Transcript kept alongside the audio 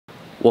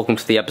Welcome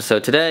to the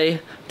episode today.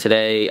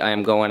 Today I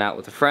am going out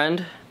with a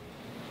friend.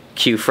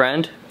 Cue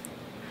friend.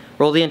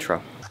 Roll the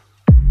intro.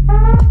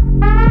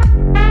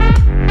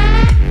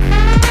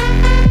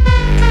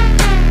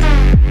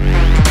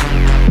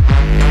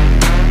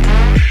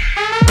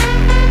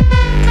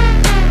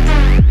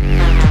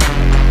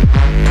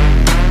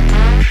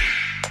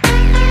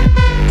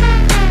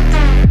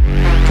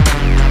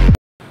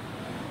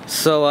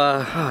 So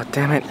oh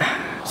damn it.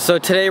 So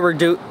today we're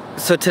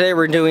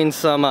doing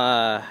some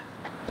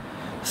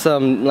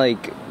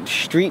like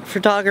street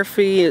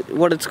photography,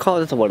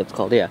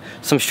 yeah,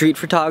 some street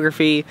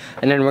photography,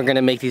 and then we're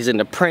gonna make these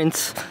into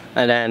prints,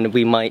 and then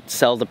we might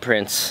sell the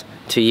prints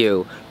to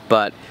you.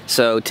 But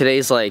so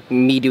today's like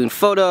me doing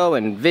photo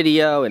and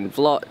video and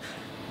vlog,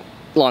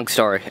 long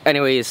story.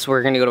 Anyways,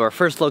 we're gonna go to our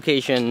first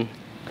location,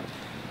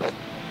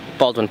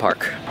 Baldwin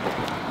Park.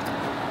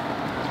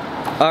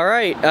 All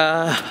right,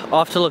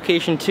 off to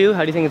location 2.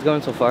 How do you think it's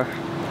going so far?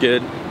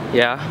 Good.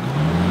 Yeah.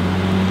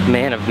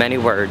 Man of many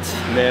words.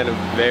 Man of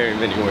very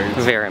many words.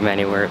 Very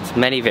many words.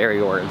 Many very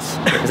words.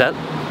 Is that?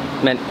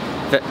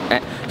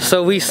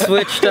 So we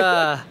switched.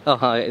 Oh,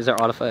 is there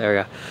autofocus? There we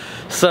go.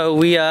 So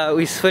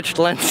we switched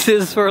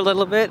lenses for a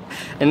little bit,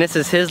 and this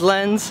is his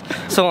lens.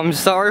 So I'm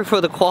sorry for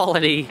the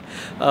quality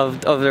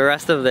of the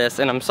rest of this,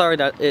 and I'm sorry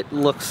that it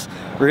looks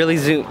really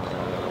zoom.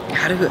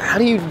 How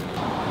do you?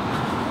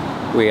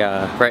 We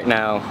right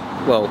now,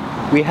 well,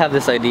 we have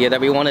this idea that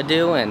we want to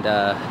do, and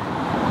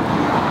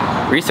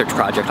research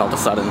project all of a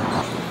sudden.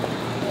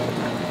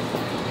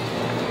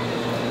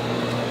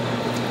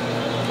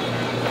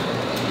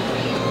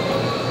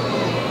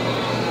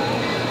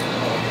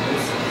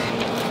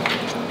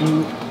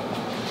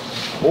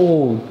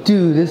 Oh,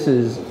 dude, this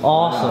is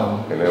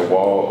awesome. And that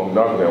wall, I'm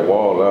knocking that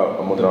wall out.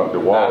 I'm gonna knock the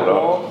wall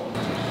out.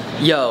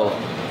 Yo.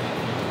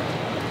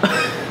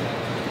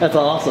 That's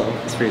awesome.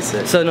 It's pretty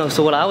sick.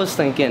 So what I was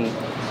thinking,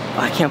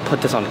 I can't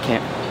put this on the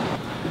camera.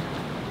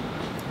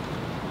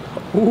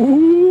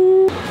 Ooh.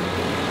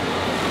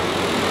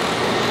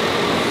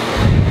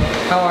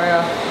 How are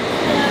ya?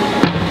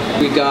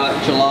 We got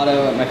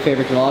gelato at my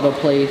favorite gelato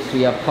place.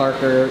 We have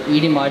Parker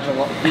eating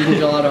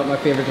gelato at my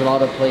favorite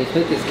gelato place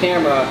with his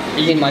camera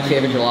in my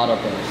favorite gelato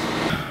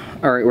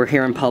place. All right, we're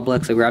here in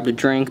Publix. I grabbed a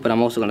drink, but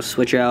I'm also gonna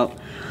switch out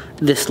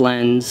this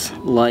lens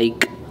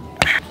like.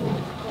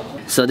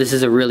 So this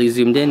is a really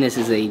zoomed in. This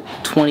is a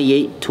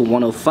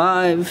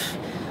 28-105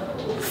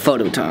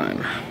 photo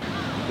time.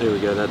 There we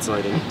go, that's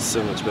lighting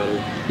so much better.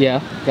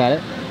 Yeah, got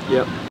it?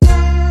 Yep.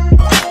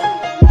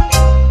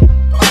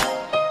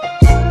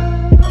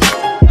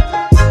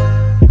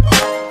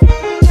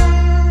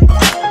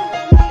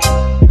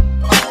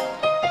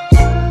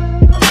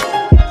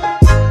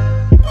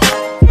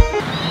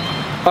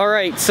 All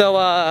right, so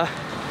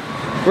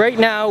right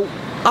now,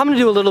 I'm gonna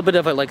do a little bit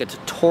of a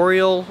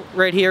tutorial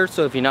right here.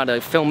 So if you're not a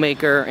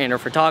filmmaker and a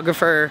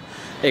photographer,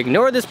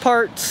 ignore this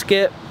part,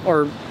 skip,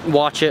 or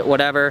watch it,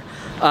 whatever.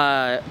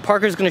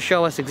 Parker's gonna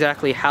show us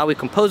exactly how he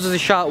composes a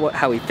shot,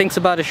 how he thinks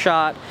about a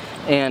shot,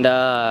 and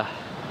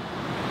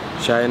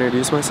should I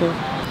introduce myself?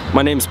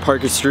 My name's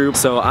Parker Stroop.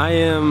 So I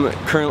am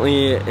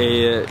currently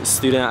a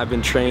student. I've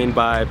been trained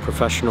by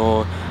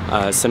professional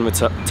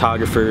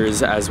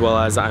cinematographers, as well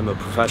as I'm a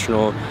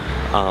professional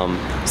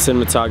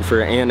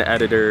cinematographer and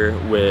editor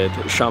with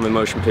Shaman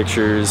Motion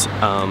Pictures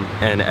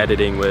and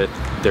editing with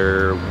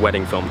their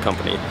wedding film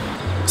company.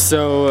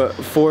 So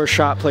for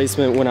shot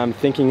placement, when I'm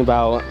thinking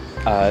about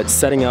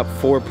setting up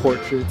for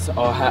portraits,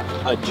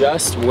 I'll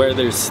adjust where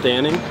they're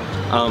standing.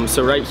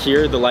 So right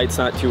here, the light's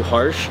not too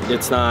harsh.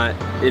 It's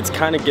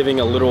kind of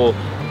giving a little,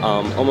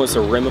 almost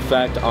a rim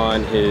effect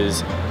on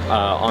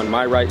on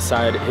my right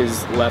side,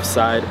 his left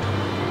side.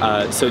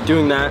 So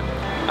doing that,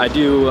 I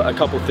do a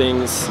couple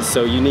things.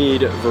 So you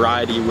need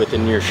variety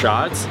within your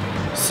shots.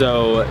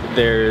 So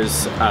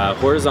there's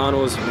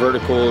horizontals,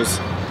 verticals,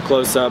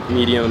 close-up,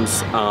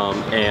 mediums,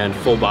 and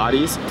full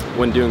bodies.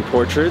 When doing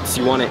portraits,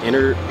 you want to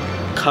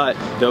intercut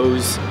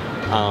those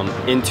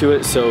into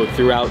it, so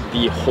throughout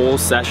the whole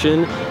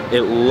session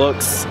it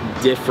looks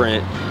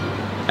different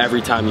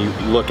every time you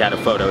look at a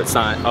photo. It's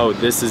not, oh,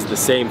 this is the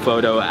same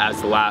photo as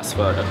the last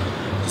photo.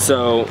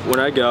 So when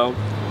I go,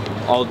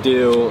 I'll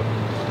do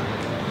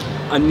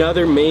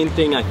another main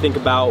thing I think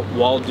about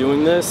while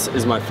doing this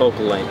is my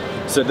focal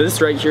length. So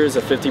this right here is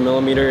a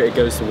 50mm. It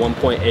goes to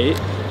 1.8.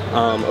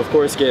 Of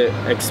course, get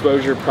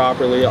exposure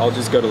properly. I'll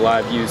just go to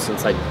live view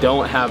since I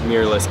don't have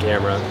mirrorless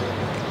camera.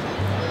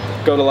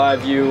 Go to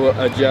live view,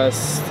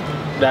 adjust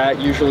that,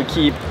 usually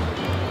keep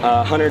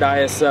 100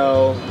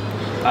 ISO,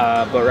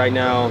 but right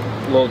now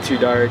a little too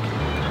dark.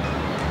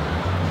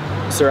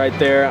 So right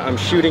there, I'm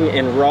shooting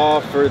in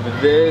RAW for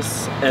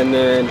this, and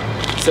then,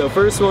 so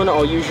first one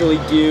I'll usually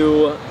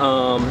do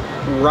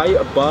right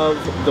above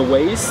the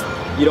waist.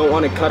 You don't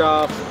want to cut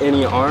off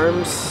any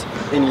arms,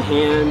 any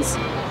hands.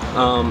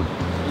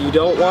 You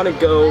don't want to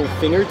go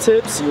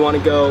fingertips, you want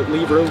to go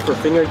leave room for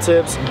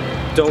fingertips.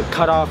 Don't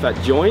cut off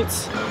at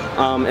joints.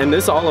 And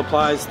this all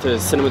applies to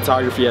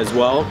cinematography as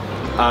well.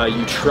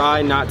 You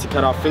try not to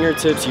cut off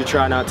fingertips, you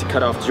try not to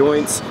cut off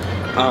joints.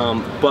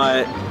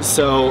 But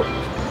so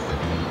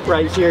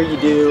right here you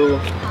do.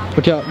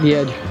 Watch out, the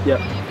edge. Yep.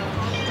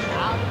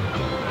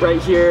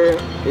 Right here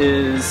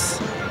is.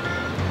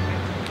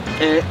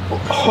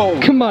 Oh.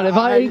 Come on, if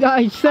I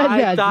said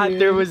that. I thought dude.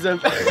 there was a.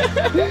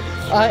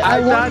 I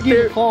wanted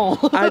you to fall.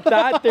 I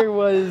thought there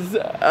was.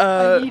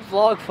 I need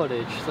vlog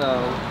footage,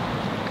 so.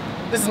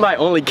 This is my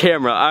only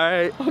camera. All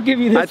right. I'll give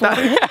you this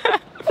one.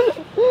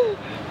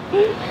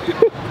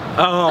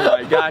 Oh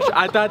my gosh!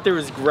 I thought there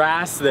was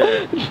grass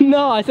there.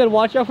 No, I said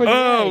watch out for the edge.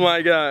 Oh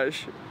my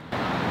gosh!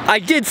 I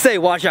did say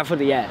watch out for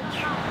the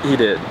edge. He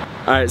did.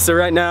 All right. So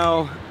right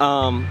now,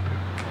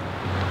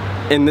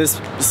 in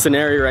this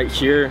scenario right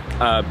here,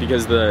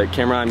 because the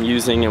camera I'm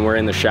using and we're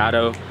in the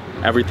shadow,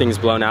 everything's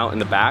blown out in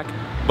the back.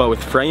 But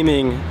with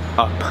framing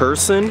a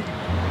person,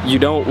 you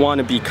don't want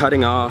to be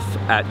cutting off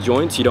at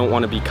joints. You don't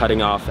want to be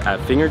cutting off at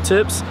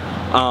fingertips.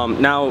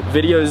 Now,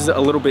 video is a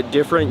little bit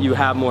different. You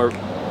have more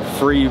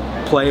free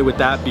play with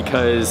that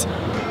because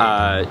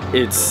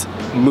it's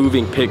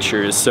moving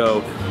pictures.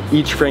 So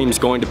each frame is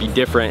going to be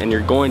different and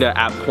you're going to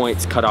at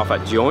points cut off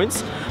at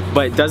joints,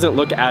 but it doesn't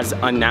look as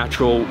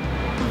unnatural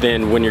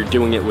than when you're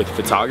doing it with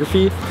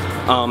photography.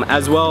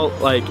 As well,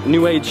 like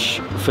new age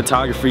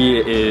photography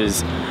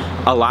is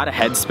a lot of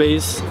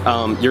headspace.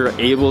 You're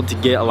able to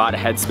get a lot of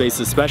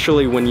headspace,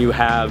 especially when you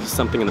have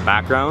something in the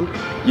background.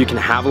 You can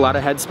have a lot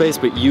of headspace,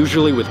 but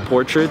usually with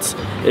portraits,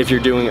 if you're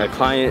doing a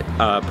client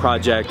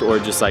project or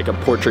just like a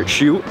portrait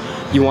shoot,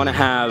 you want to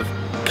have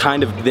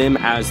kind of them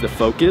as the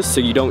focus so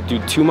you don't do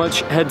too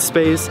much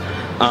headspace.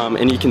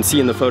 And you can see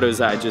in the photos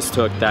that I just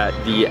took that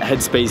the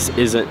headspace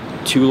isn't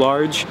too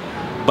large,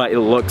 but it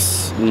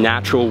looks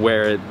natural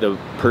where the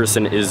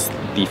person is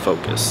the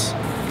focus.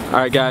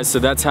 Alright guys, so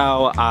that's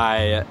how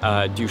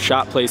I do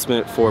shot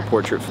placement for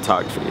portrait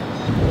photography.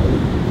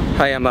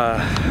 I am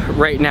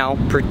right now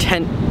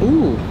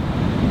ooh,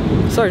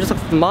 sorry, just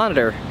off the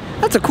monitor.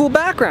 That's a cool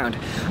background.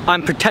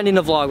 I'm pretending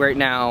to vlog right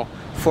now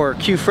for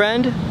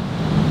Q-Friend,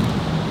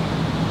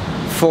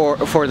 for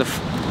the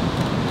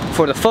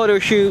photo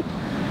shoot.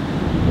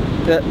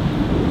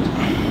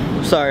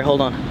 Sorry,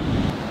 hold on.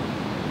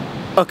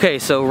 Okay,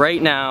 so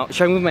right now,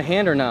 should I move my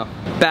hand or no?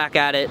 Back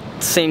at it,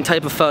 same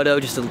type of photo,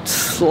 just a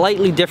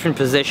slightly different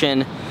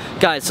position.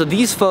 Guys, so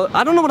these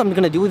I don't know what I'm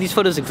gonna do with these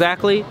photos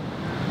exactly.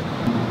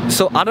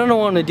 So I don't know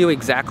what I'm gonna do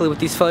exactly with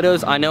these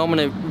photos. I know I'm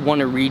gonna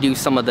wanna redo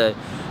some of the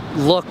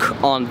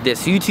look on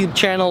this YouTube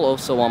channel,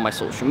 also on my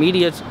social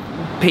media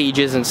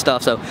pages and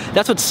stuff. So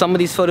that's what some of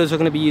these photos are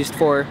gonna be used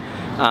for.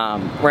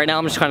 Right now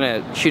I'm just kind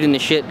of shooting the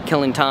shit,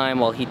 killing time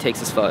while he takes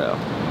his photo.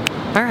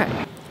 All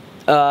right.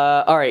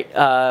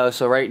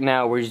 So right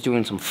now we're just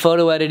doing some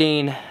photo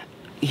editing.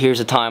 Here's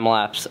a time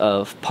lapse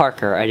of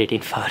Parker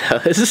editing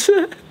photos.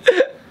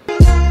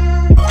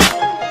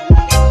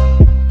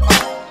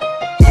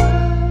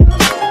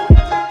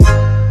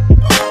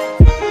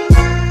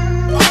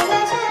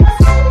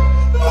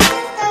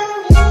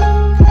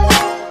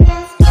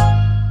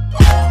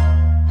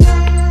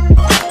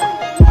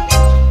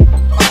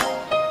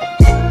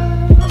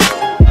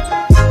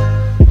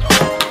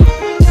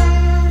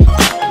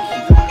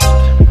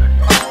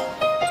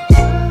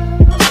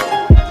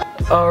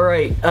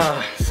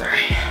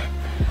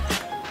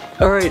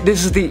 Alright,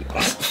 this is the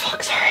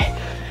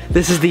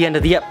this is the end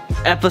of the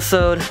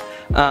episode.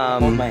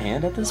 Hold my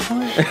hand at this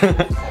point?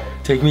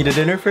 Take me to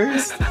dinner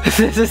first?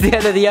 This is the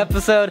end of the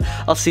episode.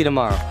 I'll see you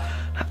tomorrow.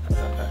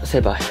 Say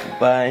bye.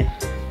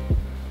 Bye.